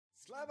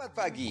Selamat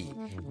pagi.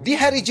 Di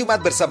hari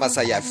Jumat bersama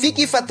saya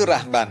Vicky Fatur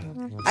Rahman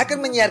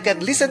akan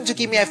menyiarkan Listen to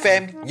Kimi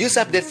FM News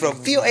Update from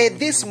VOA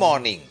This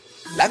Morning.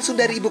 Langsung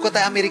dari ibu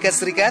kota Amerika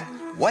Serikat,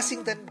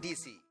 Washington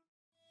DC.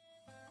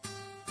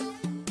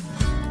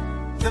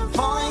 The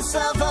Voice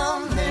of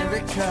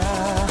America.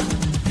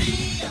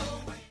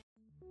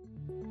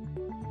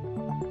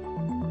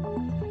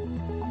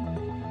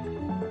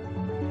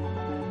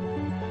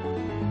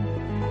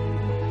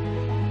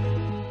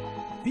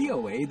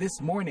 VOA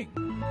This Morning.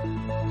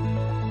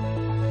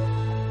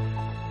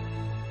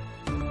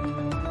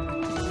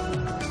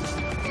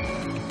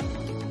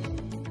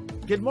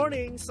 Good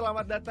morning,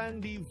 selamat datang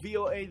di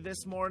VOA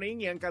This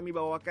Morning yang kami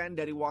bawakan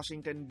dari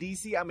Washington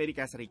DC,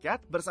 Amerika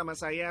Serikat bersama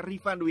saya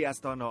Rifan Dwi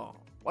Astono.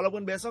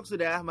 Walaupun besok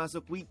sudah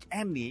masuk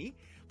weekend nih,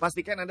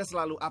 pastikan Anda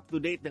selalu up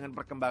to date dengan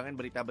perkembangan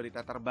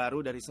berita-berita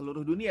terbaru dari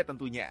seluruh dunia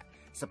tentunya.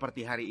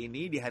 Seperti hari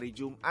ini di hari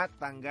Jumat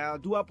tanggal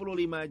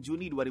 25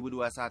 Juni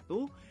 2021,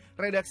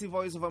 redaksi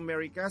Voice of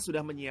America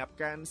sudah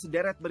menyiapkan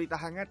sederet berita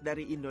hangat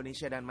dari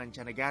Indonesia dan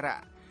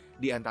mancanegara.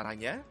 Di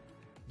antaranya,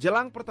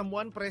 jelang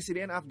pertemuan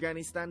Presiden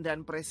Afghanistan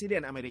dan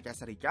Presiden Amerika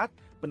Serikat,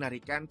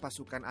 penarikan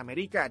pasukan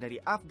Amerika dari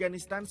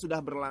Afghanistan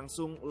sudah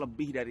berlangsung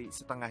lebih dari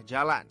setengah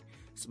jalan.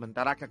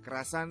 Sementara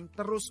kekerasan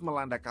terus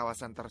melanda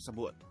kawasan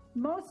tersebut.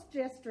 Most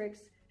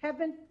districts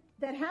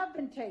that have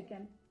been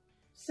taken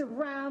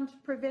surround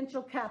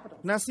provincial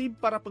capitals.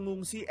 Nasib para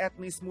pengungsi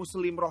etnis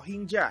Muslim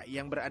Rohingya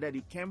yang berada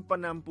di kamp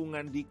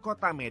penampungan di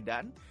kota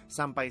Medan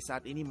sampai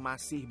saat ini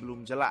masih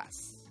belum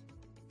jelas.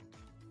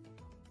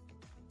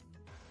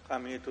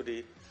 Kami itu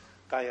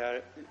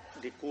kayak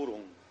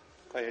dikurung.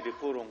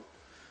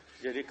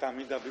 Jadi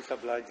kami nggak bisa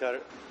belajar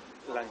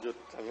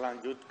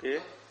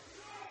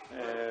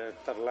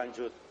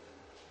terlanjut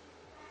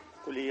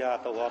kuliah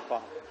atau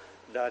apa.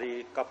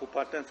 Dari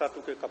kabupaten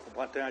satu ke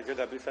kabupaten aja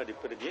nggak bisa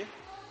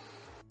dipergi.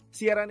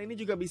 Siaran ini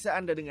juga bisa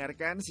Anda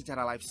dengarkan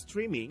secara live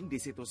streaming di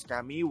situs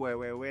kami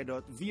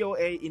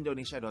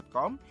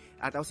www.voaindonesia.com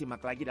atau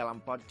simak lagi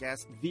dalam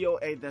podcast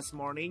VOA This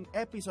Morning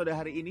episode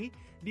hari ini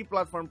di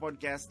platform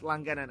podcast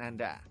langganan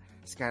Anda.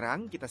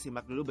 Sekarang kita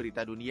simak dulu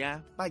berita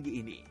dunia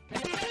pagi ini.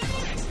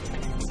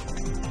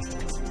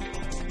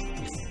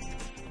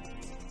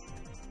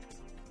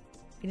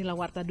 Inilah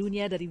warta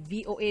dunia dari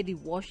VOA di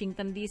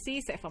Washington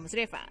DC, saya Fama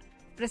Sreva.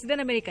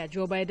 Presiden Amerika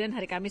Joe Biden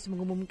hari Kamis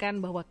mengumumkan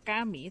bahwa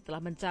kami telah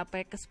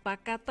mencapai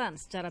kesepakatan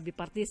secara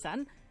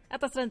bipartisan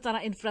atas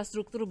rencana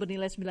infrastruktur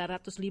bernilai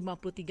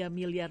 $953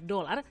 miliar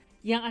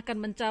yang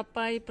akan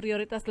mencapai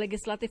prioritas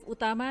legislatif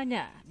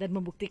utamanya dan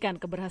membuktikan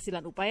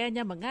keberhasilan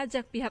upayanya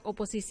mengajak pihak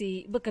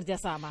oposisi bekerja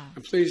sama.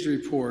 I'm pleased to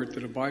report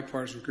that a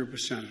bipartisan group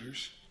of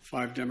senators,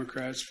 5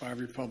 Democrats, 5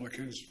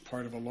 Republicans,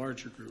 part of a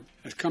larger group,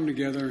 has come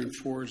together and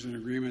forged an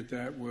agreement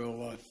that will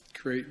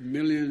create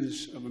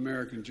millions of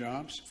American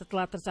jobs.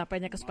 Setelah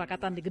tercapainya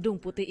kesepakatan di Gedung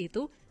Putih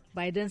itu,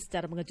 Biden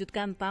secara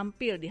mengejutkan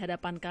tampil di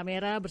hadapan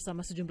kamera bersama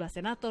sejumlah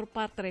senator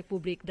Partai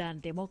Republik dan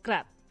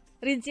Demokrat.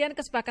 Rincian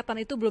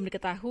kesepakatan itu belum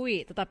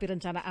diketahui, tetapi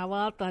rencana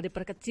awal telah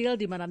diperkecil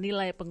di mana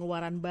nilai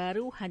pengeluaran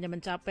baru hanya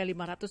mencapai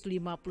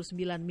 $559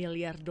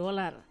 miliar.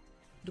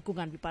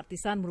 Dukungan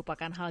bipartisan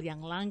merupakan hal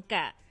yang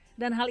langka,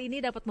 dan hal ini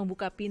dapat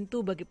membuka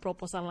pintu bagi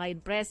proposal lain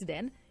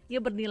Presiden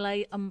yang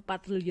bernilai $4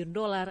 triliun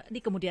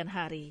di kemudian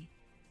hari.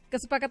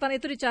 Kesepakatan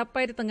itu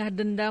dicapai di tengah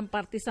dendam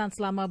partisan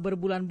selama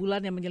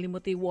berbulan-bulan yang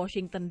menyelimuti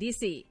Washington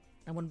DC.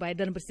 Namun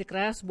Biden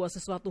bersikeras bahwa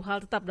sesuatu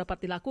hal tetap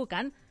dapat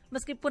dilakukan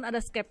meskipun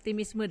ada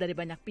skeptisisme dari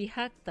banyak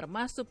pihak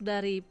termasuk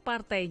dari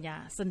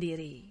partainya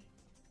sendiri.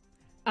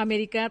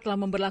 Amerika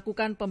telah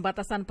memberlakukan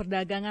pembatasan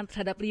perdagangan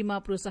terhadap 5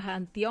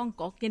 perusahaan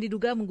Tiongkok yang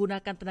diduga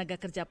menggunakan tenaga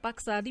kerja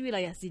paksa di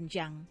wilayah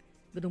Xinjiang.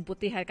 Gedung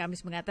Putih hari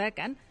Kamis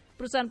mengatakan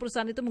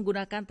perusahaan-perusahaan itu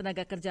menggunakan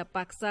tenaga kerja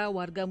paksa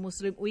warga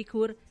Muslim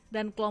Uighur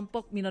dan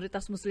kelompok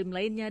minoritas Muslim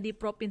lainnya di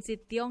Provinsi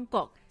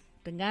Tiongkok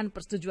dengan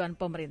persetujuan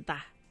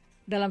pemerintah.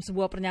 Dalam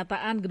sebuah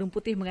pernyataan, Gedung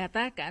Putih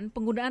mengatakan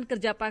penggunaan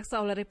kerja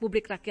paksa oleh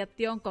Republik Rakyat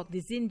Tiongkok di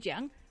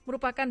Xinjiang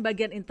merupakan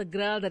bagian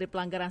integral dari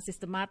pelanggaran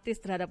sistematis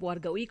terhadap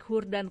warga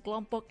Uighur dan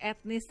kelompok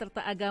etnis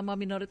serta agama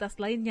minoritas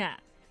lainnya.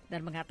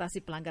 Dan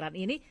mengatasi pelanggaran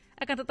ini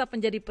akan tetap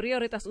menjadi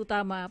prioritas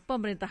utama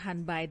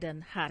pemerintahan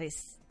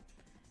Biden-Harris.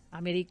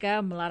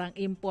 Amerika melarang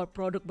impor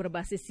produk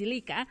berbasis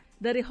silika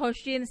dari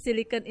Hoshin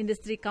Silicon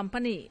Industry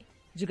Company,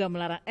 juga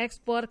melarang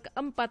ekspor ke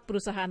 4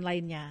 perusahaan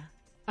lainnya.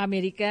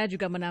 Amerika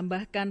juga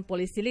menambahkan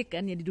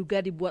polisilikon yang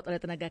diduga dibuat oleh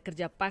tenaga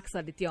kerja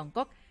paksa di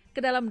Tiongkok ke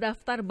dalam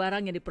daftar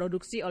barang yang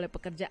diproduksi oleh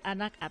pekerja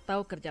anak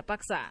atau kerja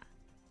paksa.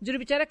 Juru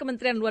bicara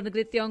Kementerian Luar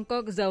Negeri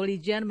Tiongkok, Zhao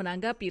Lijian,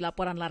 menanggapi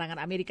laporan larangan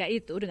Amerika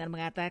itu dengan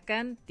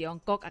mengatakan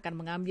Tiongkok akan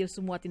mengambil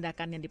semua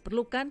tindakan yang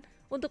diperlukan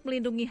untuk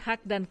melindungi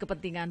hak dan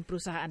kepentingan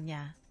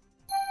perusahaannya.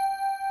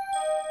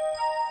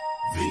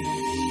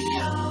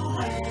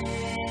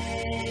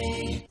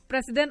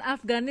 Presiden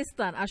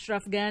Afghanistan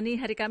Ashraf Ghani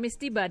hari Kamis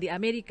tiba di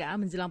Amerika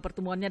menjelang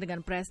pertemuannya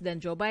dengan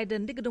Presiden Joe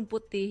Biden di Gedung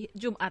Putih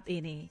Jumat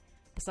ini.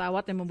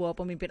 Pesawat yang membawa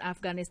pemimpin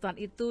Afghanistan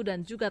itu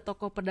dan juga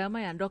tokoh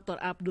perdamaian Dr.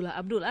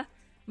 Abdullah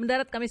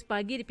mendarat Kamis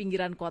pagi di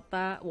pinggiran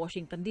kota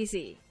Washington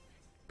DC.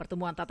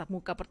 Pertemuan tatap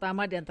muka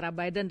pertama di antara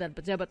Biden dan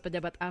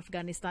pejabat-pejabat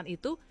Afghanistan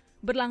itu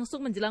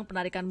berlangsung menjelang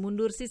penarikan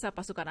mundur sisa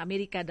pasukan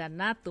Amerika dan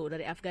NATO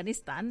dari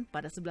Afghanistan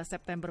pada 11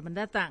 September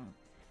mendatang,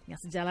 yang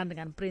sejalan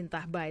dengan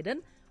perintah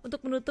Biden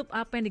untuk menutup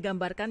apa yang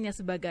digambarkannya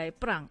sebagai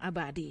perang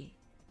abadi.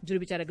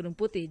 Juru bicara Gedung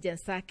Putih,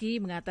 Jen Psaki,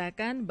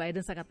 mengatakan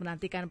Biden sangat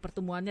menantikan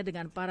pertemuannya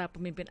dengan para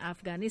pemimpin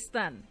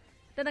Afghanistan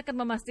dan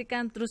akan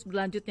memastikan terus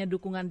berlanjutnya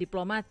dukungan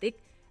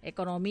diplomatik,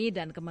 ekonomi,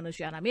 dan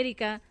kemanusiaan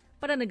Amerika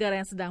pada negara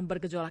yang sedang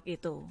bergejolak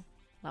itu.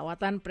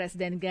 Lawatan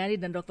Presiden Ghani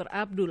dan Dr.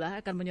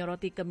 Abdullah akan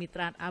menyoroti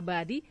kemitraan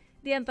abadi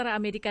di antara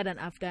Amerika dan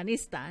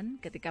Afghanistan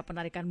ketika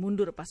penarikan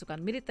mundur pasukan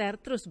militer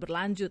terus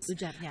berlanjut,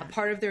 ujarnya. A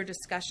part of their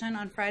discussion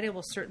on Friday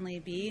will certainly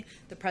be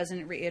the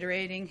President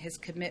reiterating his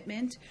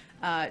commitment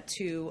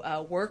to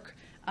work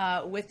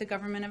with the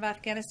government of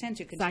Afghanistan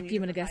to continue.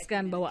 Psaki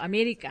menegaskan bahwa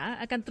Amerika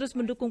akan terus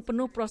mendukung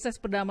penuh proses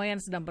perdamaian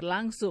sedang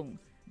berlangsung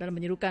dan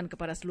menyerukan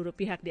kepada seluruh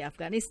pihak di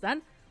Afghanistan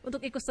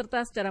untuk ikut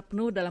serta secara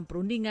penuh dalam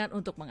perundingan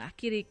untuk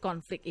mengakhiri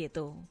konflik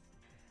itu.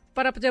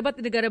 Para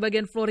pejabat di negara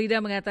bagian Florida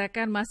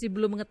mengatakan masih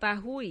belum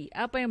mengetahui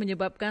apa yang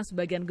menyebabkan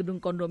sebagian gedung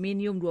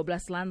kondominium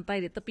 12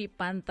 lantai di tepi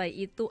pantai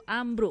itu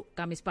ambruk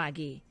Kamis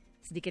pagi.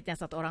 Sedikitnya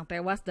 1 orang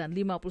tewas dan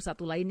 51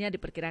 lainnya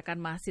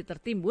diperkirakan masih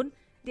tertimbun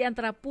di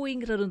antara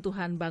puing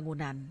reruntuhan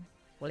bangunan.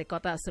 Wali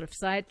kota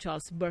Surfside,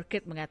 Charles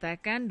Burkett,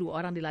 mengatakan 2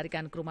 orang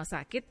dilarikan ke rumah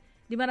sakit,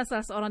 di mana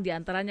salah seorang di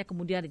antaranya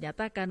kemudian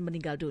dinyatakan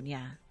meninggal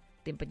dunia.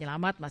 Tim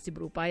penyelamat masih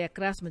berupaya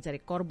keras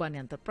mencari korban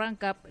yang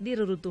terperangkap di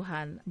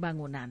reruntuhan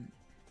bangunan.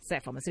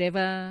 Saya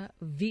Masreva,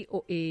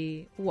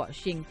 VOA,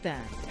 Washington.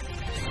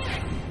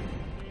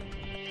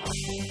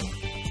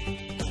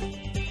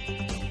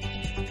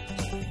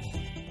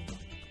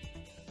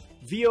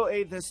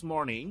 VOA This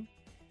Morning,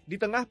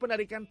 di tengah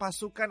penarikan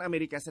pasukan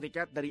Amerika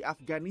Serikat dari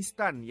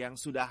Afghanistan yang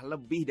sudah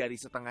lebih dari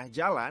setengah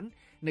jalan,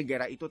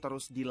 negara itu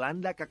terus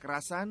dilanda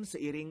kekerasan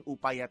seiring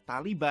upaya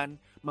Taliban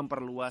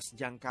memperluas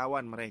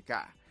jangkauan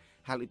mereka.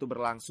 Hal itu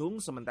berlangsung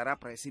sementara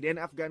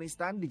Presiden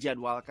Afghanistan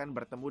dijadwalkan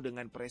bertemu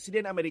dengan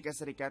Presiden Amerika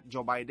Serikat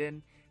Joe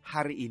Biden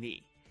hari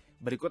ini.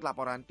 Berikut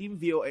laporan tim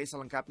VOA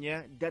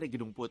selengkapnya dari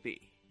Gedung Putih.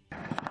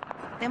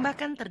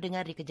 Tembakan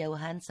terdengar di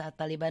kejauhan saat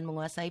Taliban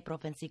menguasai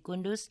Provinsi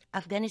Kunduz,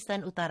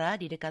 Afghanistan Utara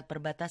di dekat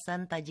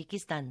perbatasan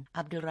Tajikistan.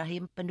 Abdul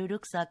Rahim,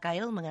 penduduk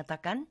Sakail,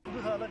 mengatakan,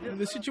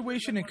 The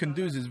situation in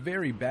Kunduz is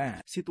very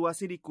bad.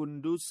 Situasi di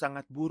Kunduz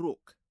sangat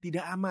buruk,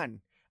 tidak aman.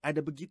 Ada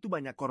begitu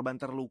banyak korban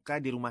terluka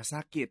di rumah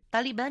sakit.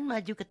 Taliban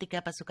maju ketika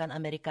pasukan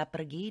Amerika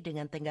pergi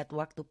dengan tenggat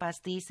waktu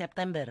pasti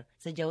September.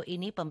 Sejauh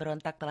ini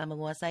pemberontak telah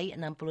menguasai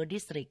 60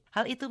 distrik.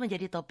 Hal itu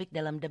menjadi topik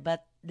dalam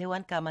debat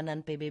Dewan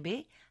Keamanan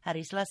PBB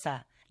hari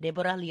Selasa.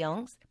 Deborah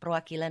Lyons,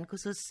 perwakilan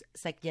khusus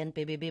Sekjen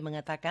PBB,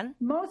 mengatakan,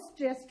 Most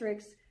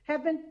districts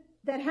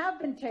that have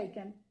been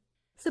taken.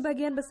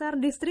 Sebagian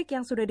besar distrik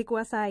yang sudah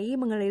dikuasai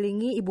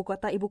mengelilingi ibu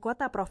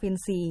kota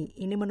provinsi.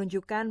 Ini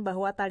menunjukkan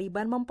bahwa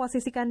Taliban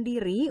memposisikan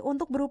diri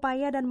untuk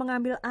berupaya dan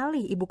mengambil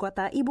alih ibu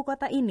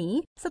kota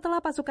ini setelah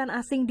pasukan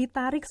asing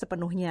ditarik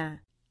sepenuhnya.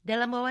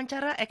 Dalam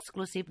wawancara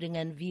eksklusif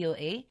dengan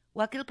VOA,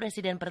 Wakil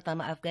Presiden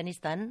pertama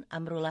Afghanistan,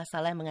 Amrullah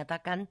Saleh,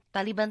 mengatakan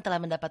Taliban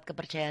telah mendapat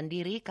kepercayaan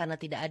diri karena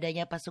tidak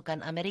adanya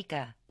pasukan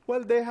Amerika.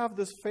 Well, they have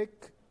this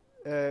fake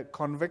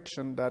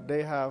conviction that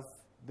they have.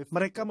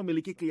 Mereka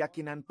memiliki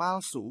keyakinan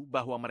palsu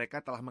bahwa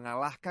mereka telah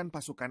mengalahkan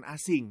pasukan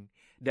asing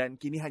dan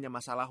kini hanya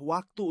masalah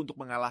waktu untuk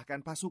mengalahkan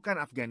pasukan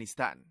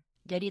Afghanistan.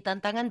 Jadi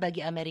tantangan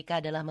bagi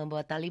Amerika adalah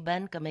membawa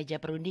Taliban ke meja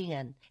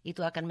perundingan.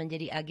 Itu akan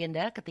menjadi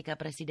agenda ketika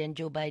Presiden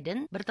Joe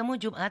Biden bertemu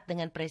Jumat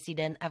dengan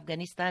Presiden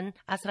Afghanistan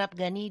Ashraf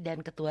Ghani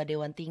dan Ketua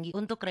Dewan Tinggi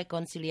untuk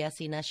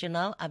Rekonsiliasi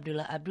Nasional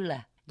Abdullah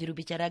Abdullah. Juru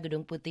bicara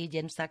Gedung Putih,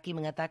 Jen Psaki,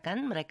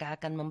 mengatakan mereka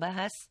akan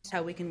membahas how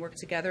we can work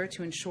together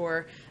to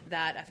ensure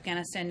that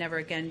Afghanistan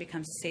never again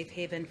becomes a safe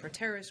haven for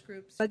terrorist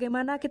groups.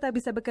 Bagaimana kita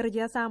bisa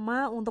bekerja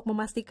sama untuk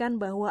memastikan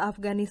bahwa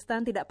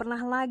Afghanistan tidak pernah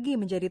lagi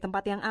menjadi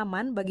tempat yang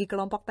aman bagi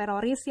kelompok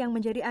teroris yang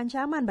menjadi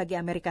ancaman bagi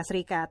Amerika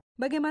Serikat.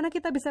 Bagaimana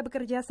kita bisa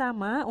bekerja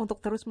sama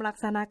untuk terus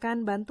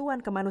melaksanakan bantuan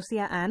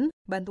kemanusiaan,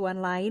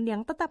 bantuan lain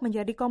yang tetap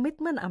menjadi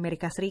komitmen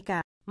Amerika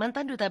Serikat.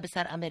 Mantan Duta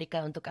Besar Amerika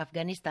untuk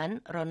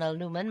Afghanistan,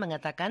 Ronald Newman,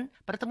 mengatakan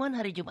pertemuan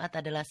hari Jumat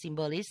adalah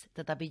simbolis,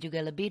 tetapi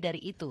juga lebih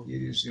dari itu. It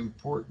is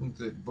important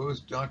that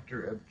both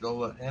Dr.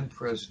 Abdullah and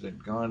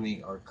President Ghani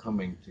are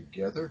coming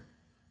together.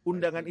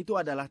 Undangan itu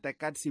adalah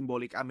tekad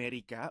simbolik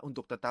Amerika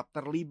untuk tetap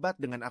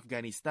terlibat dengan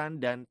Afghanistan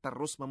dan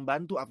terus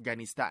membantu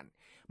Afghanistan,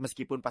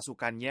 meskipun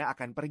pasukannya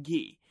akan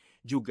pergi.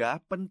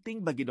 Juga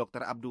penting bagi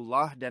Dr.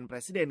 Abdullah dan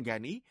Presiden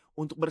Ghani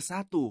untuk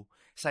bersatu.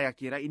 Saya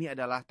kira ini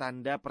adalah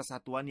tanda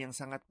persatuan yang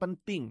sangat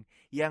penting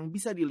yang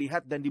bisa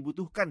dilihat dan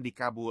dibutuhkan di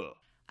Kabul.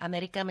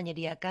 Amerika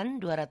menyediakan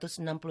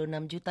 266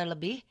 juta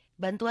lebih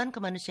bantuan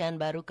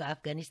kemanusiaan baru ke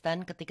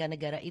Afghanistan ketika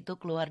negara itu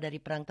keluar dari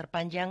perang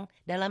terpanjang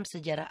dalam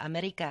sejarah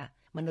Amerika.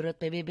 Menurut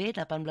PBB,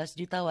 18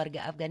 juta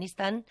warga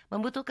Afghanistan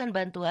membutuhkan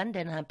bantuan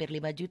dan hampir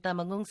 5 juta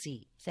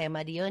mengungsi. Saya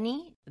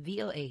Madioni,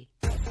 VOA.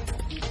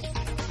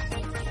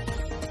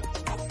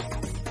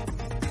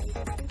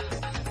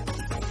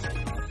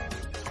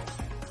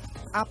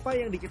 Apa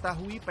yang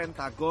diketahui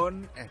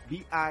Pentagon,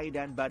 FBI,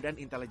 dan Badan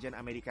Intelijen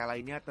Amerika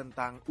lainnya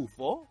tentang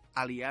UFO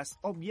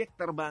alias objek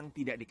terbang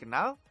tidak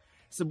dikenal?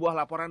 Sebuah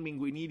laporan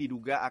minggu ini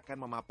diduga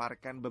akan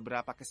memaparkan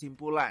beberapa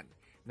kesimpulan,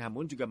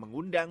 namun juga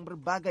mengundang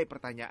berbagai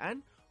pertanyaan,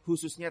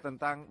 khususnya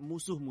tentang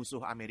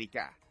musuh-musuh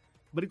Amerika.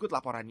 Berikut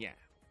laporannya.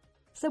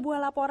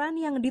 Sebuah laporan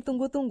yang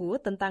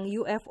ditunggu-tunggu tentang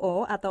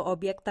UFO atau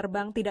objek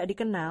terbang tidak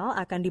dikenal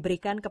akan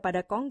diberikan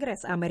kepada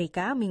Kongres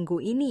Amerika minggu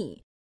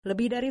ini.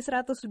 Lebih dari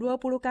 120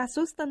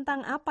 kasus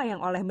tentang apa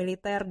yang oleh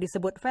militer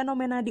disebut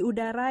fenomena di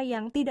udara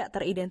yang tidak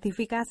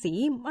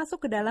teridentifikasi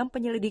masuk ke dalam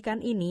penyelidikan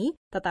ini,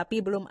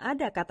 tetapi belum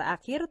ada kata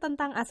akhir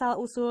tentang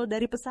asal-usul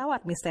dari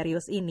pesawat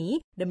misterius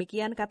ini,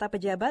 demikian kata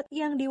pejabat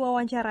yang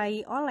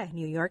diwawancarai oleh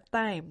New York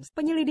Times.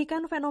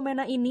 Penyelidikan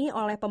fenomena ini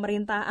oleh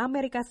pemerintah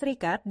Amerika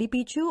Serikat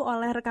dipicu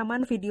oleh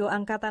rekaman video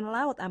Angkatan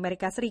Laut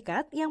Amerika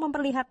Serikat yang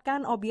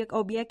memperlihatkan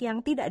objek-objek yang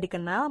tidak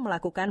dikenal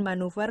melakukan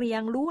manuver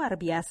yang luar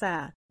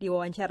biasa.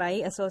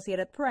 Diwawancarai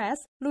Associated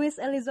Press, Luis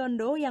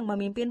Elizondo yang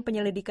memimpin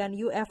penyelidikan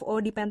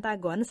UFO di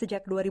Pentagon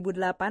sejak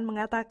 2008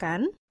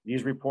 mengatakan,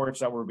 These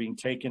reports that were being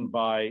taken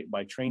by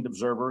trained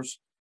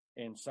observers.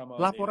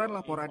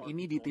 Laporan-laporan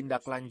ini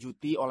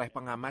ditindaklanjuti oleh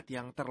pengamat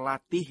yang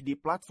terlatih di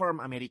platform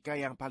Amerika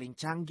yang paling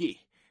canggih.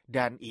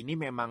 Dan ini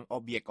memang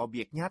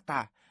objek-objek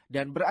nyata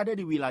dan berada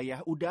di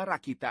wilayah udara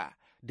kita.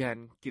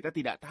 Dan kita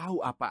tidak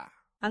tahu apa.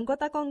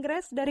 Anggota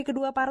Kongres dari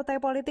kedua partai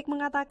politik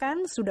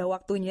mengatakan sudah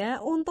waktunya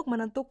untuk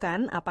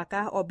menentukan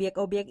apakah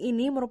objek-objek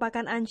ini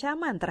merupakan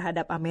ancaman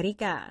terhadap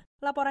Amerika.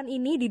 Laporan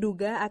ini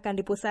diduga akan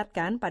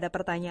dipusatkan pada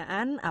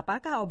pertanyaan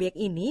apakah objek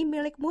ini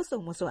milik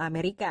musuh-musuh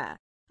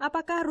Amerika.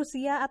 Apakah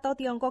Rusia atau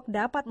Tiongkok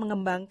dapat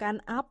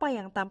mengembangkan apa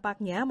yang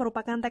tampaknya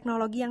merupakan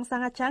teknologi yang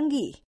sangat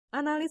canggih?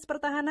 Analis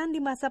pertahanan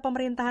di masa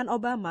pemerintahan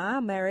Obama,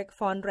 Merrick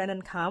von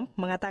Rennenkamp,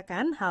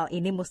 mengatakan hal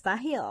ini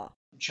mustahil.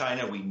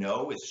 China, we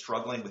know, is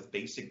struggling with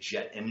basic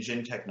jet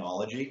engine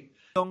technology.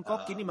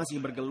 Tiongkok kini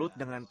masih bergelut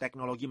dengan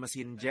teknologi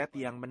mesin jet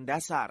yang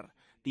mendasar.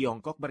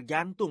 Tiongkok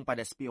bergantung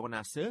pada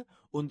spionase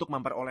untuk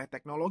memperoleh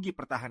teknologi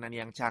pertahanan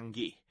yang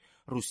canggih.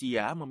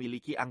 Rusia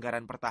memiliki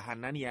anggaran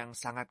pertahanan yang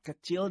sangat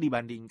kecil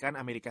dibandingkan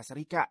Amerika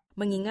Serikat.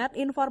 Mengingat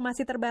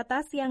informasi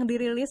terbatas yang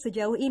dirilis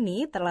sejauh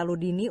ini, terlalu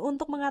dini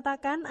untuk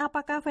mengatakan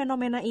apakah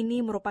fenomena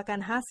ini merupakan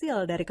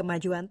hasil dari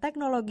kemajuan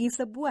teknologi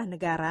sebuah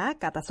negara,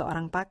 kata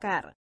seorang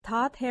pakar.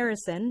 Todd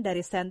Harrison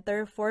dari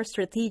Center for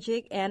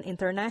Strategic and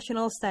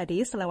International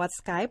Studies lewat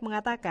Skype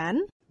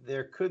mengatakan,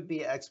 There could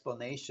be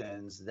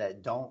explanations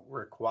that don't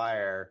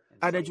require.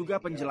 Ada juga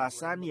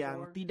penjelasan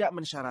yang tidak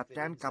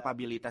mensyaratkan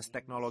kapabilitas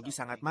teknologi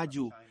sangat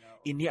maju.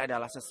 Ini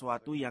adalah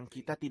sesuatu yang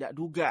kita tidak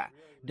duga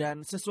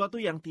dan sesuatu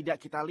yang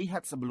tidak kita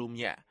lihat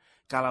sebelumnya.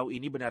 Kalau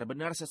ini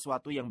benar-benar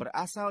sesuatu yang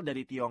berasal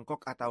dari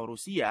Tiongkok atau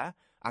Rusia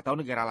atau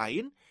negara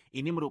lain,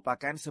 ini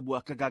merupakan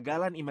sebuah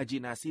kegagalan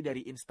imajinasi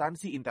dari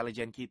instansi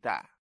intelijen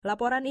kita.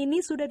 Laporan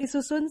ini sudah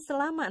disusun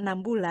selama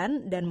 6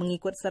 bulan dan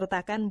mengikut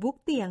sertakan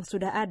bukti yang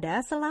sudah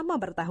ada selama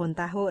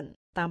bertahun-tahun.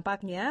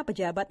 Tampaknya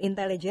pejabat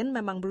intelijen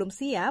memang belum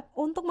siap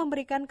untuk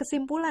memberikan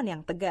kesimpulan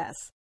yang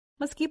tegas.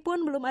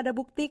 Meskipun belum ada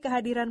bukti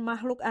kehadiran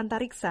makhluk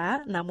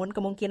antariksa, namun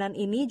kemungkinan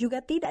ini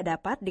juga tidak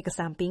dapat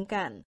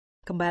dikesampingkan.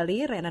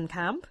 Kembali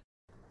Rennenkamp.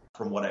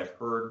 From what I've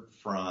heard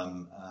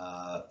from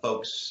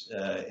folks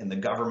in the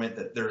government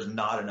that there's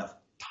not enough.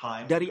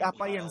 Dari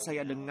apa yang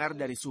saya dengar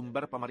dari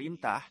sumber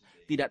pemerintah,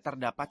 tidak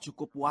terdapat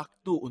cukup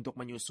waktu untuk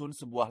menyusun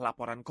sebuah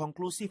laporan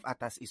konklusif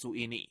atas isu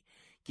ini.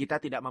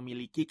 Kita tidak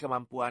memiliki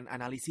kemampuan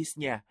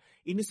analisisnya.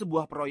 Ini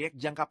sebuah proyek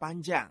jangka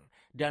panjang,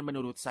 dan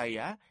menurut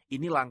saya,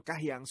 ini langkah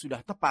yang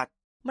sudah tepat.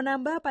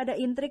 Menambah pada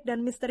intrik dan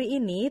misteri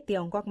ini,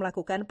 Tiongkok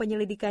melakukan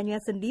penyelidikannya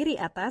sendiri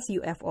atas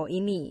UFO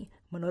ini.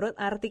 Menurut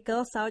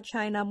artikel South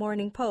China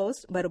Morning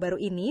Post,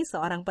 baru-baru ini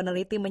seorang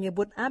peneliti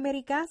menyebut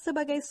Amerika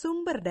sebagai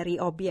sumber dari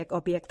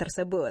objek-objek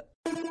tersebut.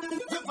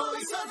 The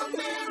Voice of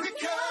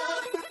America,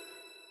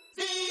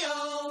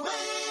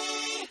 VOA.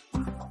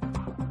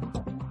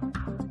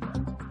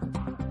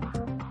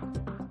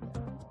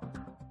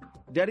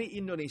 Dari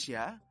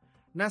Indonesia,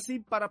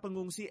 nasib para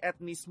pengungsi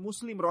etnis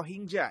Muslim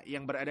Rohingya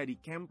yang berada di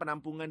kamp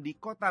penampungan di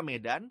kota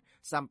Medan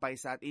sampai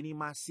saat ini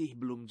masih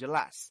belum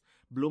jelas.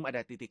 Belum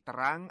ada titik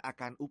terang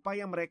akan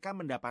upaya mereka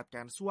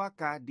mendapatkan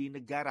suaka di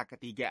negara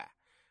ketiga.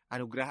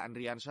 Anugrah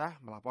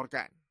Andriansyah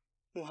melaporkan.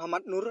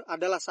 Muhammad Nur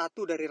adalah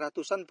satu dari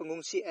ratusan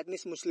pengungsi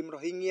etnis Muslim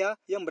Rohingya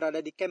yang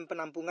berada di kamp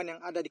penampungan yang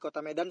ada di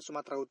kota Medan,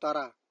 Sumatera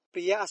Utara.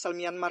 Pria asal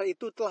Myanmar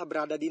itu telah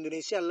berada di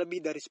Indonesia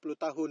lebih dari 10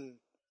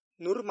 tahun.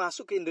 Nur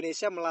masuk ke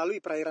Indonesia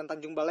melalui perairan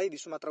Tanjung Balai di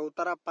Sumatera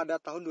Utara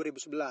pada tahun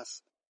 2011.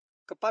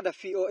 Kepada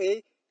VOA,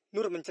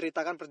 Nur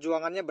menceritakan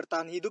perjuangannya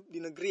bertahan hidup di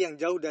negeri yang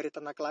jauh dari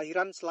tanah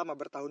kelahiran selama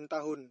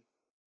bertahun-tahun.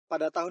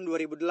 Pada tahun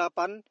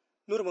 2008,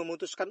 Nur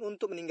memutuskan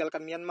untuk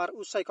meninggalkan Myanmar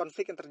usai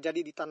konflik yang terjadi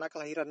di tanah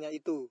kelahirannya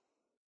itu.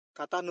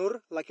 Kata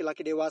Nur,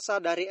 laki-laki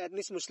dewasa dari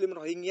etnis Muslim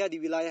Rohingya di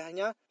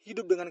wilayahnya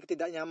hidup dengan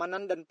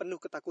ketidaknyamanan dan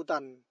penuh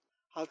ketakutan.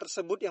 Hal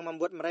tersebut yang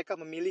membuat mereka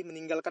memilih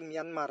meninggalkan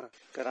Myanmar.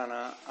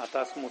 Karena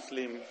atas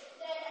Muslim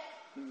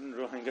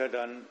Rohingya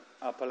dan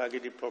apalagi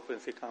di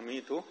provinsi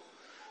kami itu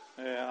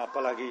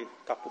apalagi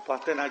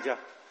kabupaten aja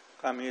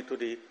kami itu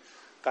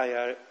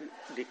kayak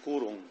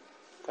dikurung.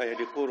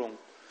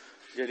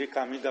 Jadi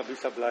kami nggak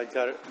bisa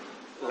belajar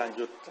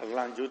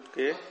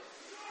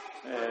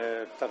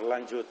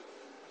terlanjut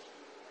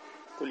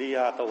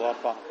kuliah atau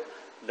apa.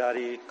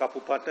 Dari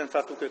kabupaten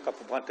satu ke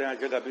kabupaten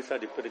aja nggak bisa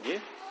dipergi,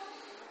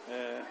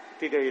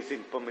 tidak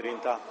izin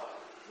pemerintah.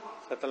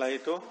 Setelah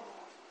itu,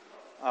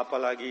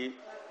 apalagi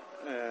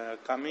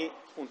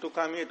untuk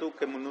kami itu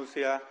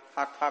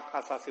hak-hak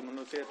asasi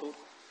manusia itu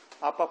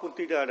apapun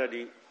tidak ada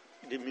di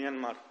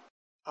Myanmar.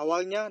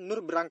 Awalnya,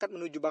 Nur berangkat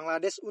menuju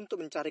Bangladesh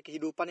untuk mencari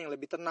kehidupan yang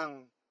lebih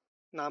tenang.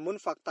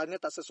 Namun faktanya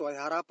tak sesuai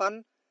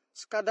harapan,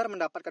 sekadar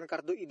mendapatkan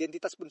kartu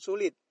identitas pun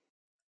sulit.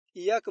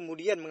 Ia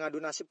kemudian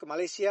mengadu nasib ke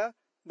Malaysia,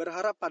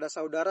 berharap pada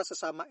saudara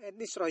sesama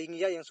etnis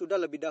Rohingya yang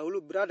sudah lebih dahulu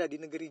berada di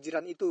negeri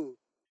jiran itu.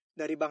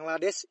 Dari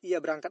Bangladesh,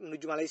 ia berangkat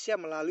menuju Malaysia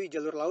melalui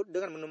jalur laut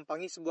dengan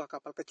menumpangi sebuah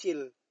kapal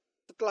kecil.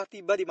 Setelah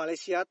tiba di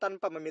Malaysia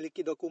tanpa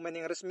memiliki dokumen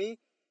yang resmi,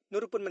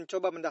 Nur pun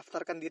mencoba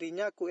mendaftarkan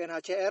dirinya ke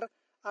UNHCR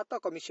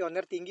atau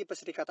Komisioner Tinggi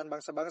Perserikatan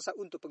Bangsa-Bangsa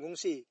untuk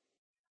Pengungsi,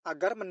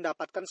 agar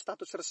mendapatkan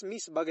status resmi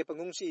sebagai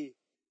pengungsi.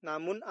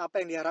 Namun apa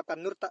yang diharapkan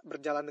Nur tak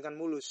berjalan dengan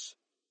mulus.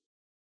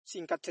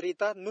 Singkat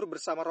cerita, Nur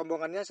bersama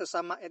rombongannya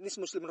sesama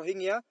etnis Muslim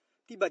Rohingya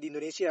tiba di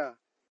Indonesia.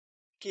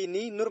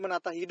 Kini Nur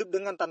menata hidup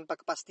dengan tanpa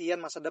kepastian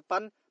masa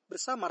depan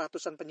bersama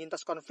ratusan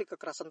penyintas konflik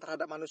kekerasan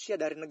terhadap manusia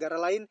dari negara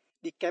lain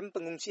di kamp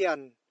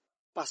pengungsian.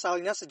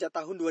 Pasalnya sejak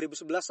tahun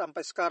 2011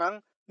 sampai sekarang,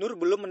 Nur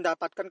belum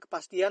mendapatkan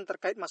kepastian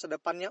terkait masa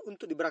depannya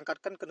untuk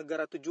diberangkatkan ke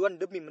negara tujuan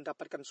demi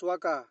mendapatkan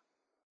suaka.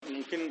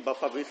 Mungkin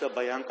Bapak bisa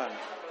bayangkan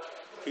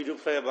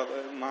hidup saya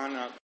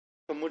bagaimana.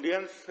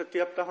 Kemudian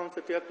setiap tahun,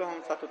 1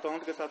 tahun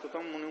ke 1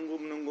 tahun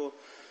menunggu.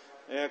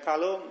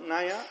 Kalau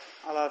nanya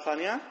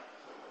alasannya,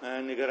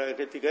 negara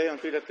ketiga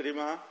yang tidak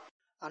terima.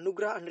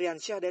 Anugrah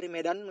Andriansyah dari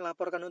Medan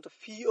melaporkan untuk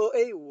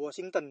VOA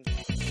Washington.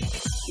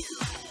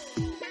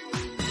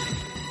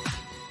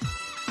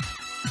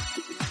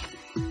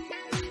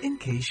 In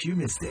case you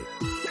missed it.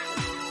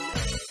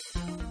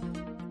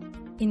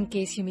 In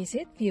case you miss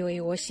it, VOA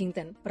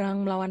Washington.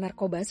 Perang melawan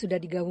narkoba sudah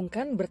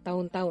digaungkan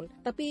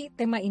bertahun-tahun, tapi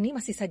tema ini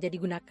masih saja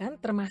digunakan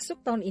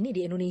termasuk tahun ini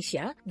di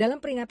Indonesia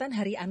dalam peringatan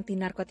Hari Anti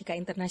Narkotika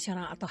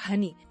Internasional atau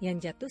HANI yang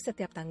jatuh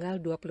setiap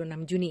tanggal 26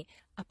 Juni.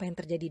 Apa yang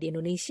terjadi di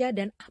Indonesia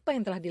dan apa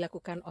yang telah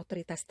dilakukan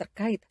otoritas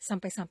terkait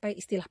sampai-sampai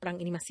istilah perang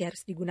ini masih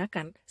harus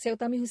digunakan. Saya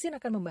Utami Husin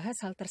akan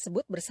membahas hal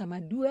tersebut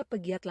bersama dua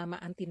pegiat lama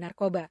anti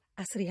narkoba,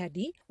 Asri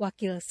Hadi,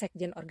 Wakil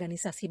Sekjen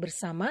Organisasi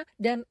Bersama,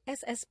 dan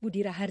SS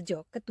Budi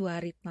Raharjo, Ketua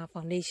Ritma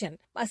Foundation.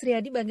 Pak Asri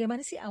Hadi,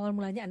 bagaimana sih awal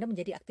mulanya Anda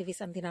menjadi aktivis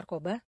anti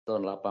narkoba?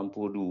 Tahun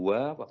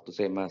 82, waktu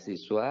saya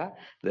mahasiswa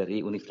dari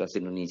Universitas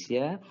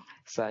Indonesia,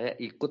 saya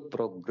ikut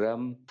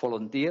program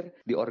volunteer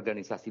di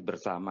Organisasi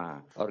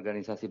Bersama.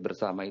 Organisasi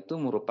Bersama itu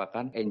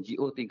merupakan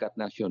NGO tingkat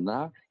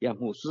nasional yang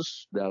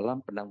khusus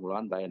dalam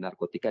penanggulangan bahaya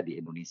narkotika di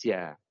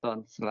Indonesia.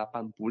 Tahun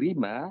 85,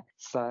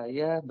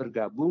 saya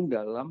bergabung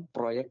dalam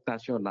proyek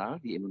nasional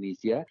di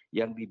Indonesia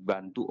yang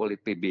dibantu oleh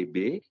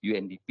PBB,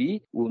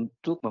 UNDP,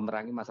 untuk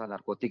memerangi masalah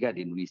narkotika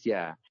di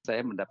Indonesia.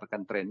 Saya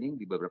mendapatkan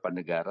training di beberapa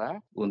negara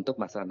untuk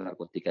masalah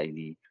narkotika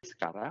ini.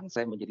 Sekarang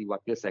saya menjadi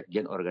Wakil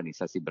Sekjen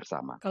Organisasi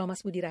Bersama. Kalau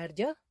Mas Budi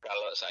Raharjo?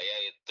 Kalau saya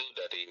itu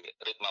dari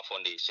Ritma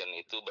Foundation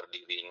itu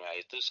berdirinya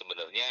itu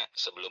sebenarnya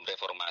sebelum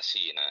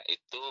reformasi. Nah,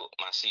 itu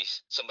masih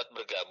sempat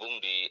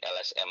bergabung di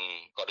LSM.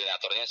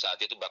 Koordinatornya saat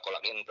itu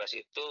Bakolak Impres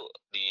itu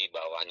di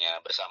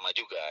bawahnya Bersama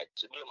juga.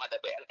 Sebelum ada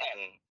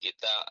BNN,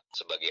 kita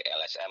sebagai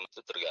LSM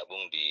itu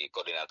tergabung di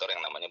koordinator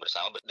yang namanya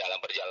Bersama. Dalam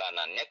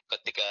perjalanannya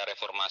ketika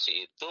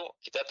reformasi itu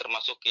kita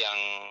termasuk yang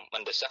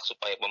mendesak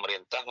supaya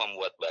pemerintah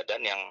membuat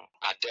badan yang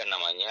ada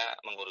namanya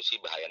mengurusi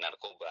bahaya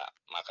narkoba.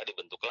 Maka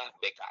dibentuklah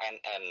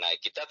BKNN. Nah,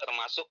 kita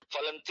termasuk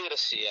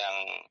volunteers yang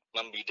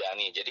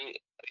membidani. Jadi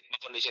Ritma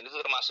Foundation itu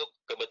termasuk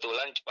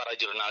kebetulan para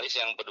jurnalis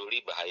yang peduli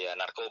bahaya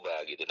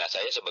narkoba gitu. Nah,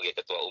 saya sebagai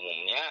ketua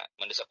umumnya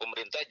mendesak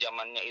pemerintah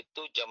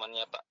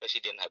zamannya Pak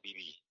Presiden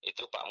Habibie.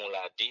 Itu Pak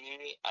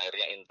Muladi,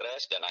 akhirnya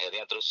Intres, dan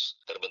akhirnya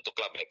terus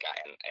terbentuklah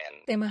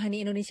BKNN. Tema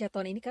HANI Indonesia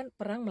tahun ini kan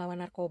perang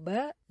melawan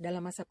narkoba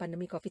dalam masa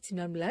pandemi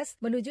COVID-19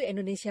 menuju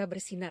Indonesia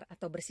bersinar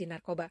atau bersih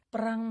narkoba.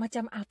 Perang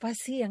macam apa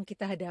sih yang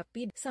kita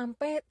hadapi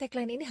sampai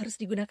tagline ini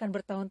harus digunakan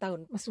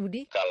bertahun-tahun, Mas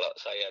Budi? Kalau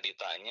saya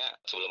ditanya,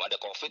 sebelum ada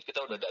COVID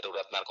kita udah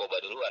darurat narkoba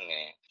duluan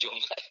ya. Cuma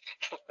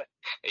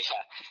ya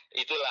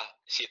itulah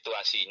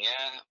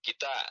situasinya.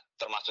 Kita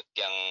termasuk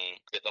yang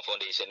Ritma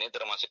Foundation ini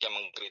termasuk yang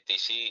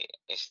mengkritisi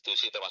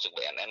institusi termasuk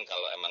BNN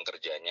kalau emang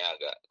kerjanya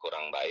agak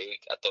kurang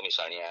baik atau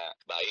misalnya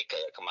baik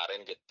kayak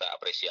kemarin kita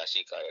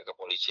apresiasi kayak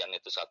kepolisian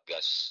itu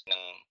Satgas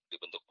yang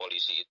dibentuk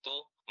polisi itu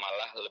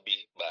malah lebih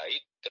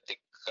baik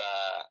ketika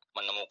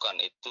menemukan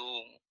itu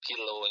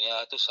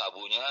kilonya itu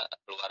sabunya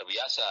luar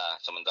biasa.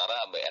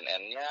 Sementara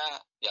BNN-nya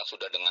yang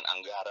sudah dengan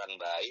anggaran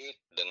baik,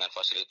 dengan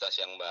fasilitas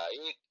yang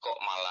baik, kok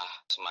malah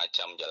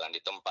semacam jalan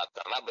di tempat.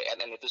 Karena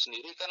BNN itu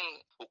sendiri kan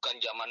bukan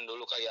zaman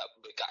dulu kayak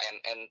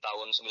BKNN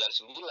tahun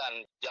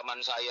 99. Zaman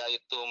saya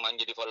itu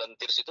menjadi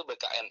volunteers itu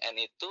BKNN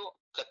itu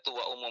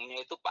ketua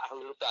umumnya itu Pak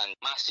Hulutan.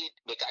 Masih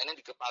BKNN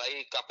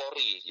dikepalai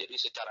Kapolri. Jadi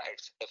secara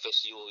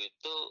FSU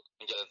itu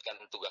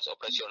menjalankan tugas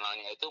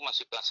operasionalnya itu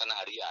masih pelaksana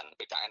harian.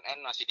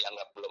 BKNN masih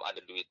dianggap belum ada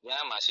duitnya,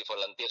 masih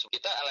volunteers.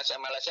 Kita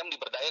LSM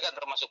diberdayakan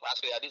termasuk Pak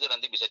Asri Hadi itu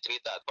nanti bisa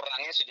cerita.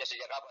 Perangnya sejak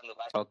kapan tuh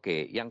Pak?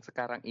 Oke, yang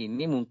sekarang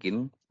ini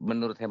mungkin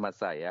menurut hemat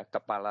saya,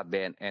 kepala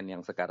BNN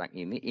yang sekarang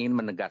ini ingin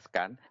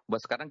menegaskan bahwa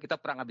sekarang kita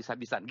perang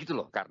habis-habisan gitu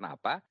loh. Karena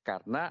apa?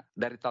 Karena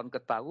dari tahun ke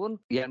tahun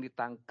yang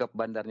ditangkap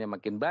bandarnya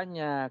makin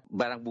banyak,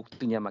 barang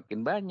buktinya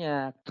makin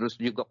banyak, terus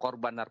juga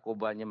korban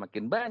narkobanya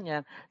makin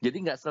banyak. Jadi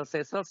nggak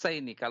selesai-selesai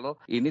nih kalau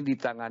ini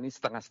ditangani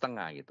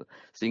setengah-setengah gitu.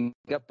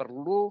 Sehingga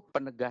perlu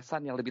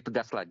penegasan yang lebih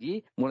tegas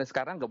lagi. Mulai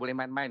sekarang nggak boleh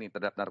main-main nih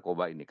terhadap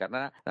narkoba ini.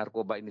 Karena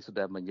narkoba ini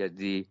sudah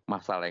menjadi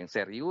masalah yang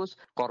serius,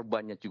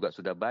 korbannya juga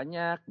sudah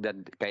banyak,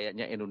 dan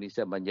kayaknya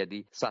Indonesia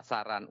menjadi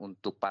sasaran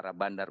untuk para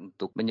bandar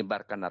untuk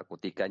menyebarkan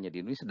narkotikanya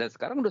di Indonesia. Dan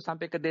sekarang udah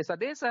sampai ke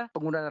desa-desa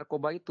pengguna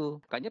narkoba itu.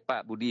 Makanya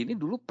Pak Budi ini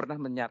dulu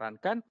pernah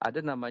menyarankan ada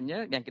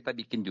namanya yang kita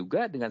bikin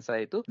juga dengan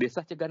saya itu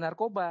Desa Cegah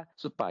Narkoba.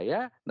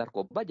 Supaya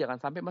narkoba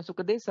jangan sampai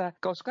masuk ke desa.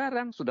 Kalau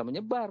sekarang sudah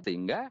menyebar,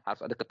 sehingga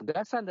harus ada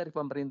ketegasan dari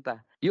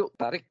pemerintah. Yuk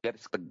tarik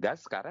garis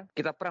tegas sekarang,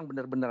 kita perang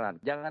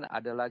benar-beneran. Jangan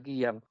ada lagi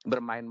yang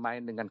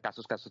bermain-main dengan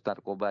kasus-kasus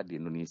narkoba di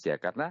Indonesia.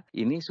 Karena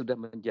ini sudah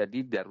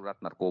menjadi darurat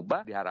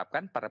narkoba.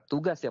 Diharapkan para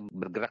petugas yang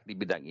bergerak di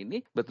bidang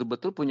ini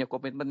betul-betul punya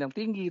komitmen yang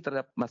tinggi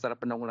terhadap masalah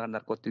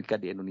penanggulangan narkotika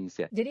di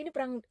Indonesia. Jadi ini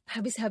perang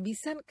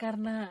habis-habisan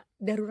karena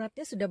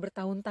daruratnya sudah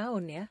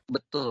bertahun-tahun ya?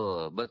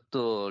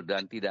 Betul.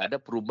 Dan tidak ada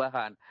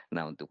perubahan.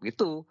 Nah, untuk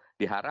itu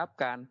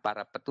diharapkan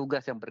para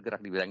petugas yang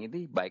bergerak di bidang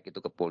ini, baik itu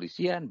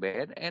kepolisian,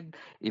 BNN,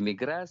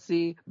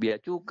 imigrasi,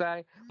 bea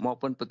cukai,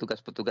 maupun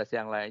petugas-petugas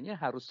yang lainnya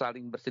harus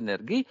saling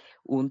bersinergi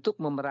untuk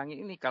memerangi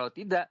ini. Kalau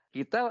tidak,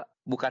 kita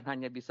bukan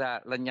hanya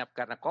bisa lenyap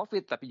karena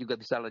COVID, tapi juga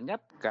bisa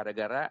lenyap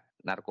gara-gara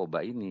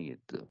narkoba ini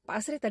gitu. Pak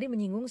Asri tadi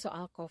menyinggung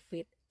soal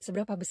COVID.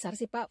 Seberapa besar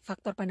sih Pak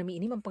faktor pandemi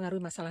ini mempengaruhi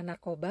masalah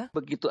narkoba?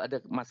 Begitu ada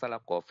masalah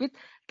COVID,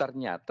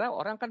 ternyata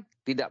orang kan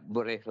tidak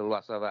boleh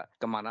leluasa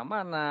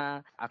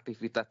kemana-mana,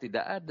 aktivitas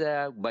tidak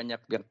ada,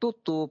 banyak yang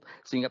tutup,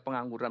 sehingga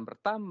pengangguran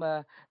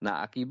bertambah.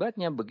 Nah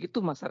akibatnya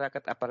begitu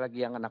masyarakat,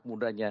 apalagi yang anak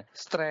mudanya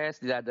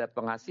stres, tidak ada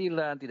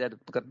penghasilan, tidak ada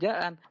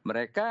pekerjaan,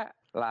 mereka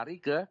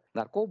lari ke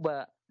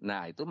narkoba.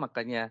 Nah itu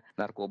makanya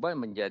narkoba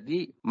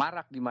menjadi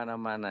marak di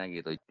mana-mana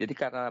gitu. Jadi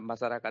karena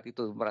masyarakat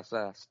itu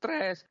merasa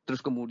stres,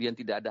 terus kemudian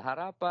tidak ada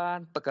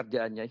harapan,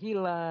 pekerjaannya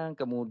hilang,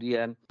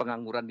 kemudian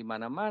pengangguran di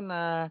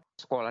mana-mana,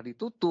 sekolah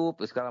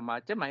ditutup, segala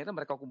macam, akhirnya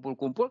mereka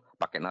kumpul-kumpul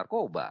pakai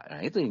narkoba.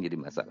 Nah itu yang jadi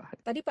masalah.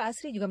 Tadi Pak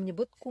Asri juga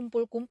menyebut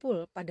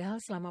kumpul-kumpul, padahal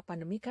selama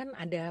pandemi kan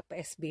ada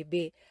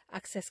PSBB.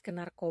 Akses ke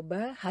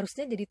narkoba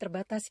harusnya jadi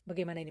terbatas.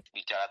 Bagaimana ini?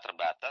 Bicara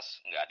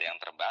terbatas, nggak ada yang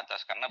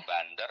terbatas karena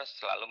bandar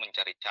selalu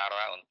mencari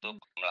cara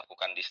untuk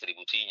melakukan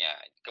distribusinya.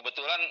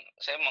 Kebetulan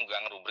saya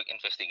memegang rubrik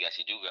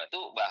investigasi juga.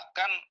 Itu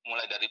bahkan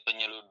mulai dari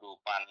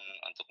penyeludupan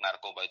untuk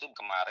narkoba itu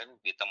kemarin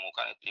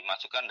ditemukan itu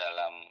dimasukkan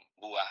dalam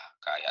buah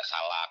kayak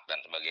salak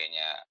dan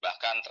sebagainya.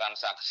 Bahkan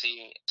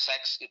transaksi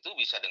seks itu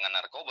bisa dengan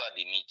narkoba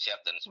di micet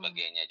dan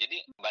sebagainya.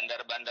 Jadi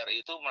bandar-bandar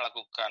itu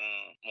melakukan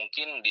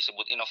mungkin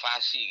disebut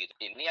inovasi gitu.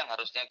 Ini yang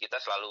harusnya kita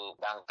selalu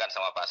banggakan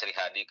sama Pak Sri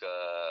Hadi ke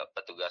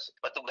petugas.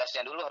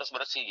 Petugasnya dulu harus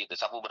bersih gitu.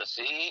 Sapu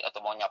bersih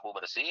atau mau nyapu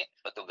bersih,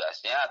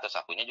 petugasnya atau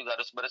sapunya juga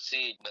harus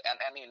bersih.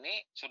 BNN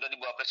ini sudah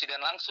dibawa presiden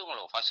langsung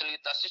loh.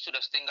 Fasilitasnya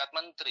sudah setingkat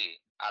menteri.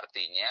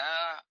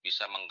 Artinya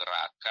bisa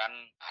menggerakkan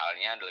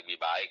halnya lebih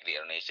baik di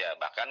Indonesia.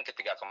 Bahkan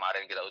ketika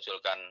kemarin kita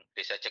usulkan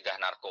Desa Cegah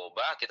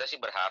Narkoba, kita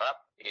sih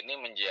berharap ini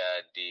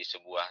menjadi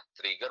sebuah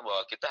trigger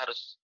bahwa kita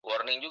harus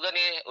warning juga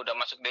nih, udah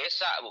masuk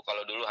desa Bu.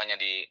 Kalau dulu hanya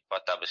di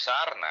kota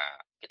besar, nah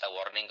kita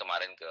warning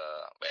kemarin ke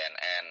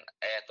BNN,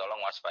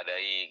 tolong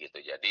waspadai gitu.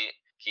 Jadi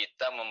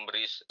kita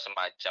memberi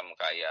semacam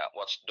kayak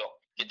watchdog.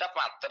 Kita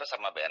partner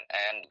sama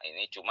BNN,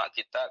 ini cuma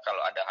kita kalau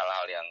ada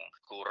hal-hal yang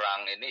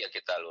kurang ini ya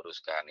kita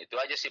luruskan. Itu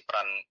aja sih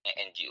perannya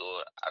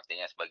NGO,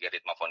 artinya sebagai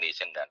Ritma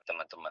Foundation dan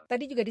teman-teman.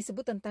 Tadi juga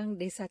disebut tentang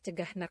Desa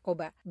Cegah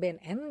Narkoba.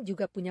 BNN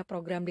juga punya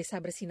program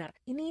Desa Bersinar.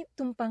 Ini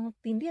tumpang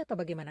tindih atau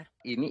bagaimana?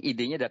 Ini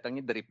idenya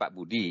datangnya dari Pak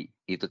Budi,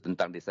 itu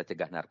tentang Desa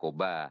Cegah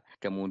Narkoba.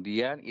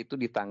 Kemudian itu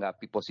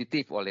ditanggapi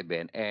positif oleh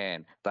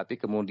BNN, tapi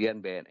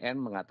kemudian BNN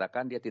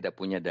mengatakan dia tidak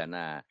punya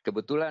dana.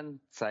 Kebetulan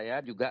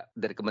saya juga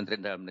dari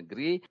Kementerian Dalam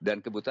Negeri,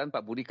 dan kebetulan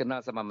Pak Budi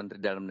kenal sama Menteri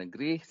Dalam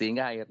Negeri,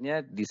 sehingga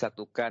akhirnya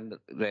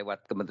disatukan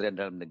lewat Kementerian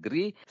Dalam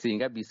Negeri,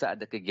 sehingga bisa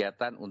ada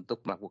kegiatan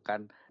untuk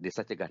melakukan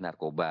Desa Cegah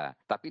Narkoba.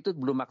 Tapi itu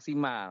belum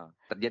maksimal.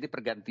 Terjadi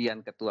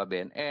pergantian Ketua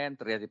BNN,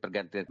 terjadi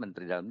pergantian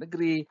Menteri Dalam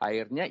Negeri,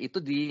 akhirnya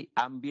itu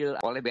diambil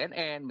oleh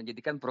BNN,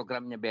 menjadikan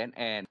programnya programnya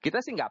BNN. Kita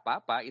sih nggak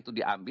apa-apa itu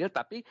diambil,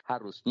 tapi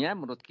harusnya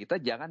menurut kita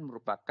jangan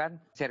merupakan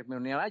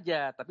seremonial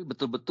aja, tapi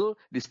betul-betul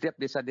di setiap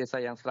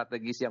desa-desa yang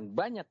strategis yang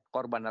banyak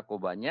korban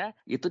narkobanya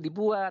itu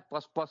dibuat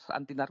pos-pos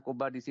anti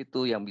narkoba di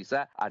situ yang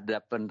bisa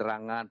ada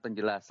penerangan,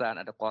 penjelasan,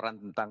 ada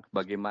koran tentang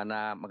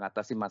bagaimana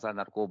mengatasi masalah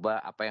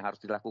narkoba, apa yang harus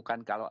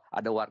dilakukan kalau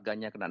ada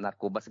warganya kena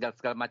narkoba, segala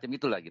macam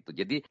itulah gitu.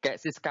 Jadi kayak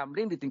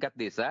siskamling di tingkat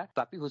desa,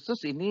 tapi khusus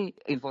ini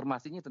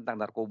informasinya tentang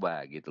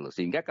narkoba gitu loh.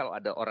 Sehingga kalau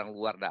ada orang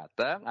luar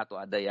datang atau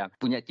ada yang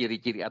punya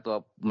ciri-ciri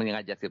atau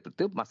mengajak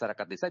seperti itu,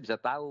 masyarakat desa bisa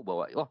tahu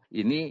bahwa oh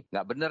ini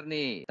nggak benar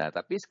nih. Nah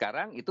tapi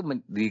sekarang itu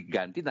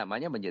diganti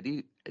namanya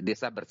menjadi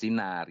Desa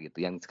Bersinar gitu,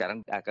 yang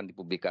sekarang akan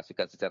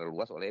dipublikasikan secara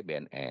luas oleh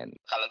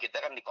BNN. Kalau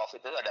kita kan di COVID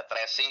itu ada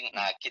tracing,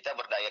 nah kita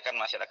berdayakan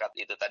masyarakat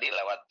itu tadi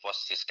lewat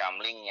pos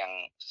siskamling yang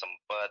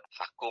sempat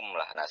vakum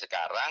lah. Nah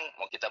sekarang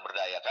mau kita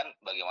berdayakan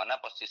bagaimana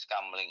pos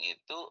siskamling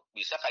itu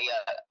bisa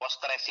kayak pos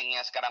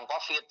tracingnya sekarang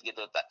COVID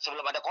gitu.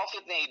 Sebelum ada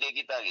COVID nih ide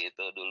kita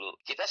gitu dulu.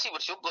 Kita sih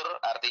bersyukur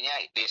artinya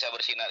Desa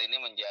Bersinar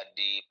ini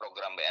menjadi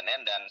program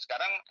BNN dan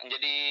sekarang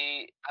menjadi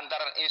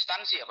antar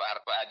instansi ya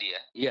Pak Adi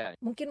ya? Iya.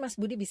 Mungkin Mas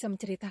Budi bisa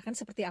menceritakan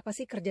seperti apa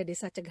sih kerja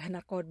Desa Cegah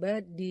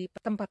Narkoba di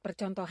tempat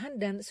percontohan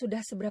dan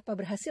sudah seberapa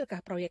berhasilkah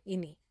proyek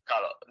ini?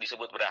 Kalau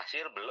disebut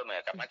berhasil belum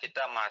ya, karena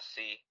kita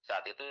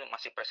saat itu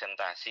masih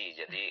presentasi,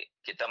 jadi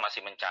kita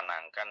masih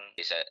mencanangkan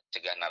Desa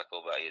Cegah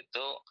Narkoba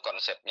itu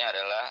konsepnya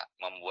adalah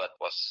membuat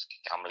pos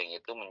kamling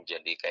itu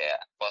menjadi kayak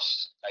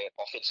pos kayak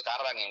COVID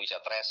sekarang yang bisa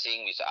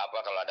tracing, bisa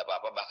apa kalau ada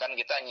apa-apa. Bahkan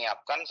kita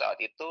nyiapkan saat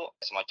itu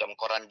semacam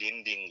koran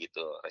dinding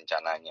gitu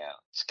rencananya.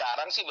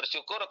 Sekarang sih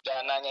bersyukur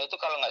dananya itu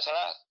kalau nggak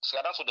salah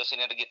sekarang sudah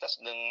sinergitas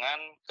dengan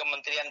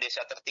Kementerian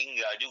Desa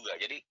Tertinggal juga.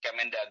 Jadi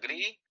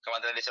Kemendagri,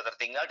 Kementerian Desa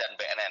Tertinggal dan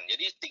BNN.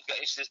 Jadi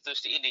 3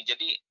 institusi ini.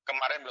 Jadi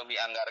kemarin belum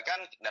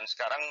dianggarkan dan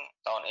sekarang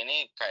tahun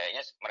ini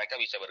kayaknya mereka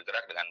bisa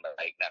bergerak dengan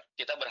baik. Nah,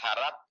 kita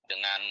berharap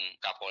dengan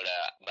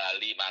Kapolda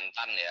Bali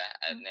mantan ya,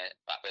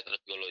 Pak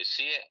Petrus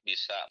Golosi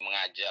bisa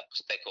mengajak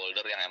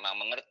stakeholder yang emang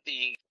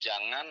mengerti.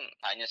 Jangan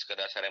hanya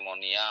sekedar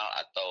seremonial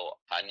atau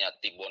hanya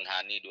Tibon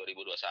Hani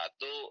 2021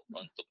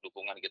 untuk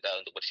dukungan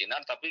kita untuk bersinar,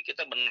 tapi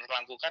kita benar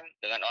lakukan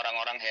dengan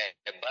orang-orang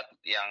hebat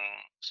yang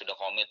sudah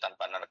komit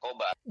tanpa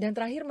narkoba. Dan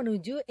terakhir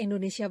menuju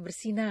Indonesia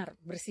Bersinar,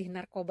 bersih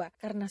narkoba.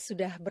 Karena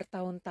sudah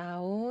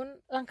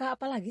bertahun-tahun, langkah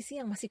apa lagi sih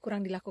yang masih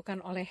kurang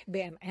dilakukan oleh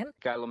BNN?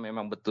 Kalau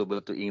memang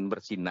betul-betul ingin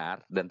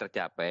bersinar dan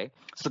tercapai,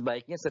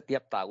 sebaiknya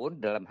setiap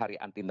tahun dalam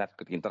Hari Anti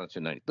Narkotika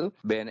Internasional itu,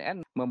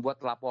 BNN membuat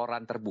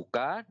laporan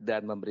terbuka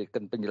dan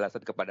memberikan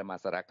penjelasan kepada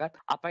masyarakat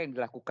apa yang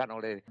dilakukan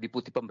oleh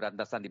Deputi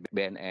Pemberantasan di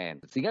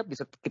BNN. Sehingga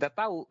bisa kita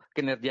tahu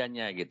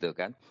kinerjanya gitu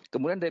kan.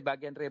 Kemudian dari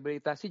bagian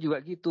rehabilitasi juga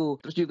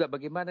gitu. Terus juga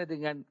bagaimana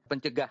dengan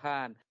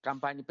pencegahan,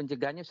 kampanye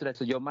pencegahannya sudah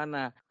sejauh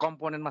mana,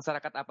 komponen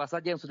masyarakat apa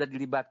saja yang sudah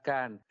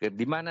dilibatkan,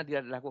 di mana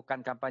dia lakukan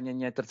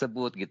kampanyenya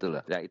tersebut gitu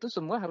loh. Nah itu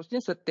semua harusnya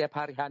setiap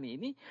hari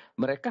ini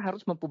mereka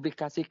harus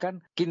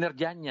mempublikasikan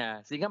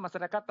kinerjanya sehingga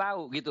masyarakat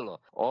tahu gitu loh.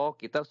 Oh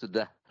kita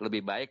sudah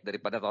lebih baik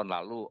daripada tahun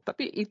lalu.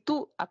 Tapi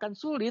itu akan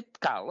sulit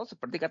kalau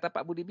seperti kata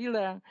Pak Budi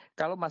bilang,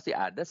 kalau masih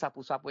ada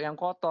sapu-sapu yang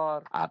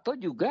kotor. Atau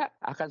juga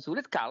akan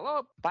sulit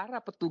kalau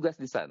para petugas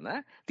di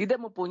sana tidak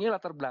mempunyai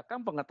latar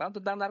belakang pengetahuan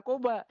tentang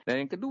narkoba.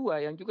 Dan yang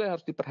kedua yang juga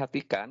harus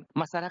diperhatikan,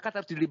 masyarakat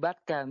harus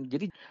dilibatkan.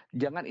 Jadi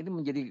jangan ini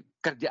menjadi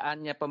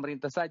kerjaannya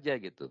pemerintah saja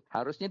gitu.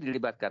 Harusnya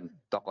dilibatkan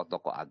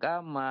tokoh-tokoh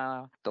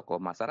agama, tokoh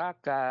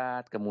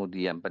masyarakat,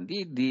 kemudian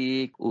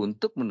pendidik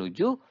untuk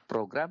menuju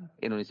program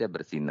Indonesia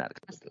Bersinar.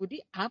 Mas Budi,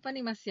 apa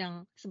nih Mas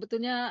yang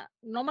sebetulnya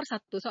nomor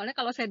satu? Soalnya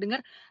kalau saya dengar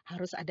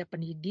harus ada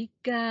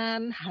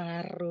pendidikan,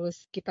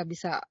 harus kita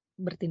bisa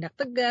bertindak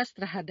tegas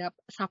terhadap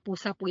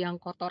sapu-sapu yang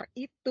kotor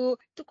itu.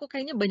 Itu kok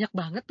kayaknya banyak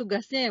banget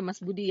tugasnya ya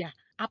Mas Budi ya.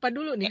 Apa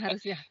dulu nih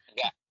harusnya?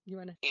 Enggak.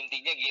 Gimana?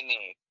 Intinya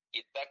gini,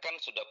 kita kan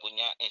sudah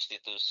punya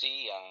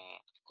institusi yang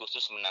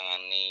khusus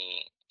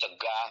menangani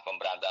cegah,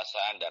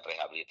 pemberantasan, dan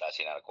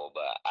rehabilitasi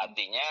narkoba.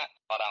 Artinya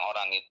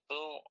orang-orang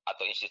itu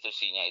atau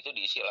institusinya itu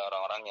diisi oleh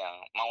orang-orang yang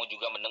mau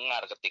juga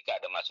mendengar ketika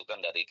ada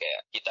masukan dari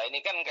kayak kita ini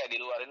kan kayak di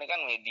luar ini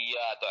kan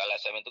media atau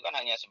LSM itu kan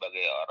hanya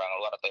sebagai orang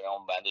luar atau yang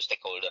membantu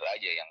stakeholder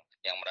aja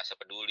yang merasa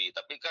peduli.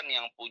 Tapi kan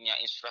yang punya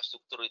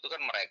infrastruktur itu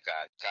kan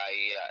mereka.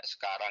 Kayak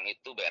sekarang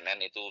itu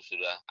BNN itu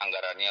sudah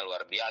anggarannya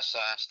luar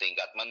biasa,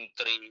 setingkat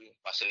menteri,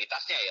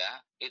 fasilitasnya ya.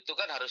 Itu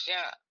kan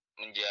harusnya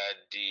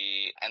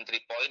menjadi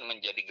entry point,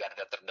 menjadi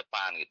garda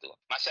terdepan gitu.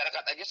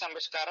 Masyarakat aja sampai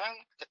sekarang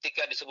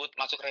ketika disebut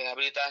masuk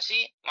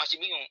rehabilitasi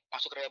masih bingung,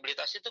 masuk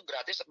rehabilitasi itu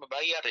gratis apa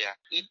bayar ya?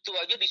 Itu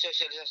aja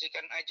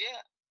disosialisasikan aja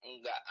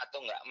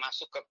nggak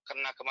masuk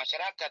kena ke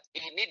masyarakat.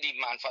 Ini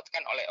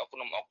dimanfaatkan oleh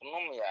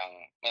oknum-oknum yang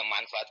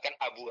memanfaatkan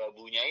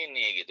abu-abunya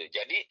ini gitu.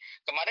 Jadi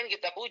kemarin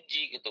kita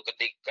puji gitu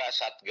ketika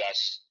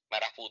Satgas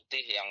Merah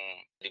Putih yang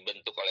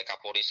dibentuk oleh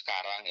Kapolri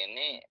sekarang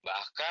ini,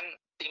 bahkan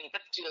tim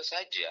kecil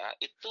saja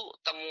itu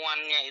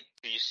temuannya itu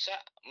bisa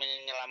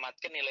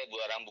menyelamatkan nilai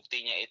barang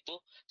buktinya itu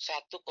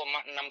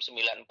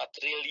 1,694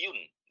 triliun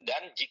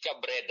dan jika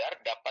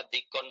beredar dapat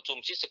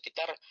dikonsumsi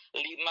sekitar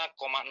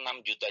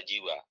 5,6 juta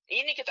jiwa.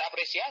 Ini kita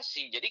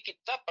apresiasi. Jadi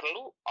kita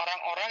perlu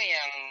orang-orang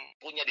yang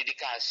punya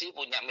dedikasi,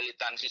 punya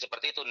militansi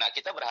seperti itu. Nah,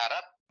 kita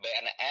berharap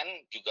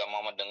BNN juga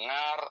mau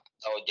mendengar,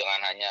 atau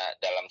jangan hanya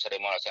dalam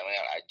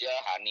seremonial aja,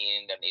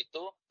 Hani dan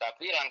itu,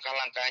 tapi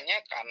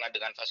langkah-langkahnya karena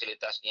dengan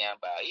fasilitasnya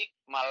baik,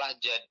 malah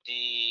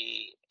jadi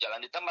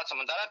jalan di tempat.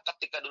 Sementara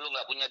ketika dulu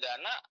nggak punya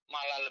dana,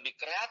 malah lebih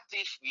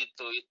kreatif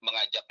gitu,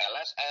 mengajak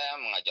LSM,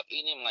 mengajak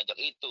ini, mengajak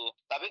itu.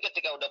 Tapi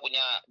ketika udah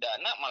punya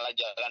dana, malah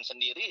jalan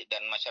sendiri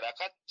dan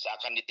masyarakat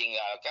seakan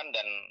ditinggalkan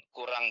dan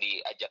kurang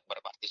diajak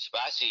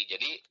berpartisipasi.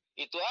 Jadi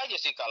itu aja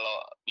sih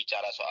kalau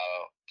bicara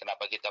soal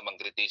kenapa kita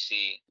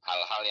mengkritisi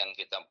hal-hal yang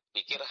kita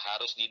pikir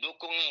harus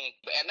didukung nih.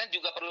 BNN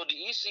juga perlu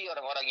diisi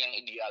orang-orang yang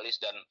idealis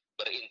dan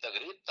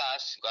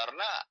berintegritas.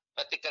 Karena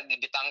ketika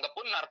ditangkap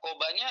pun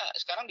narkobanya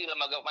sekarang di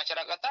lembaga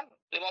masyarakatan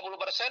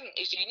 50%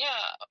 isinya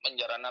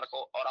penjara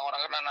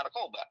orang-orang kena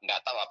narkoba.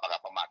 Nggak tahu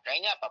apakah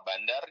pemakainya, apa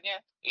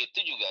bandarnya.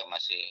 Itu juga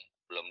masih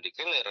belum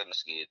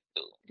di-clearance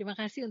gitu. Terima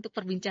kasih untuk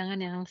perbincangan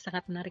yang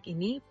sangat menarik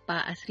ini,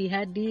 Pak Asri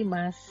Hadi,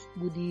 Mas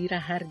Budi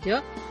Raharjo.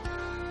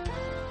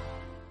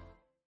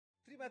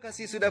 Terima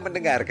kasih sudah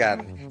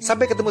mendengarkan.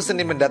 Sampai ketemu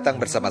Senin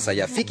mendatang bersama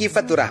saya, Vicky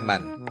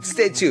Faturrahman.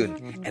 Stay tuned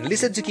and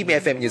listen to Kimi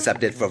FM News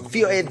Update from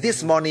VOA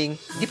This Morning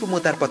di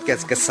pemutar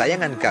podcast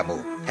kesayangan kamu.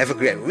 Have a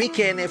great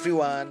weekend,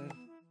 everyone.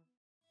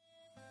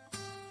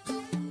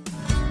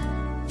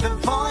 The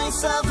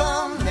Voice of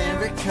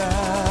America.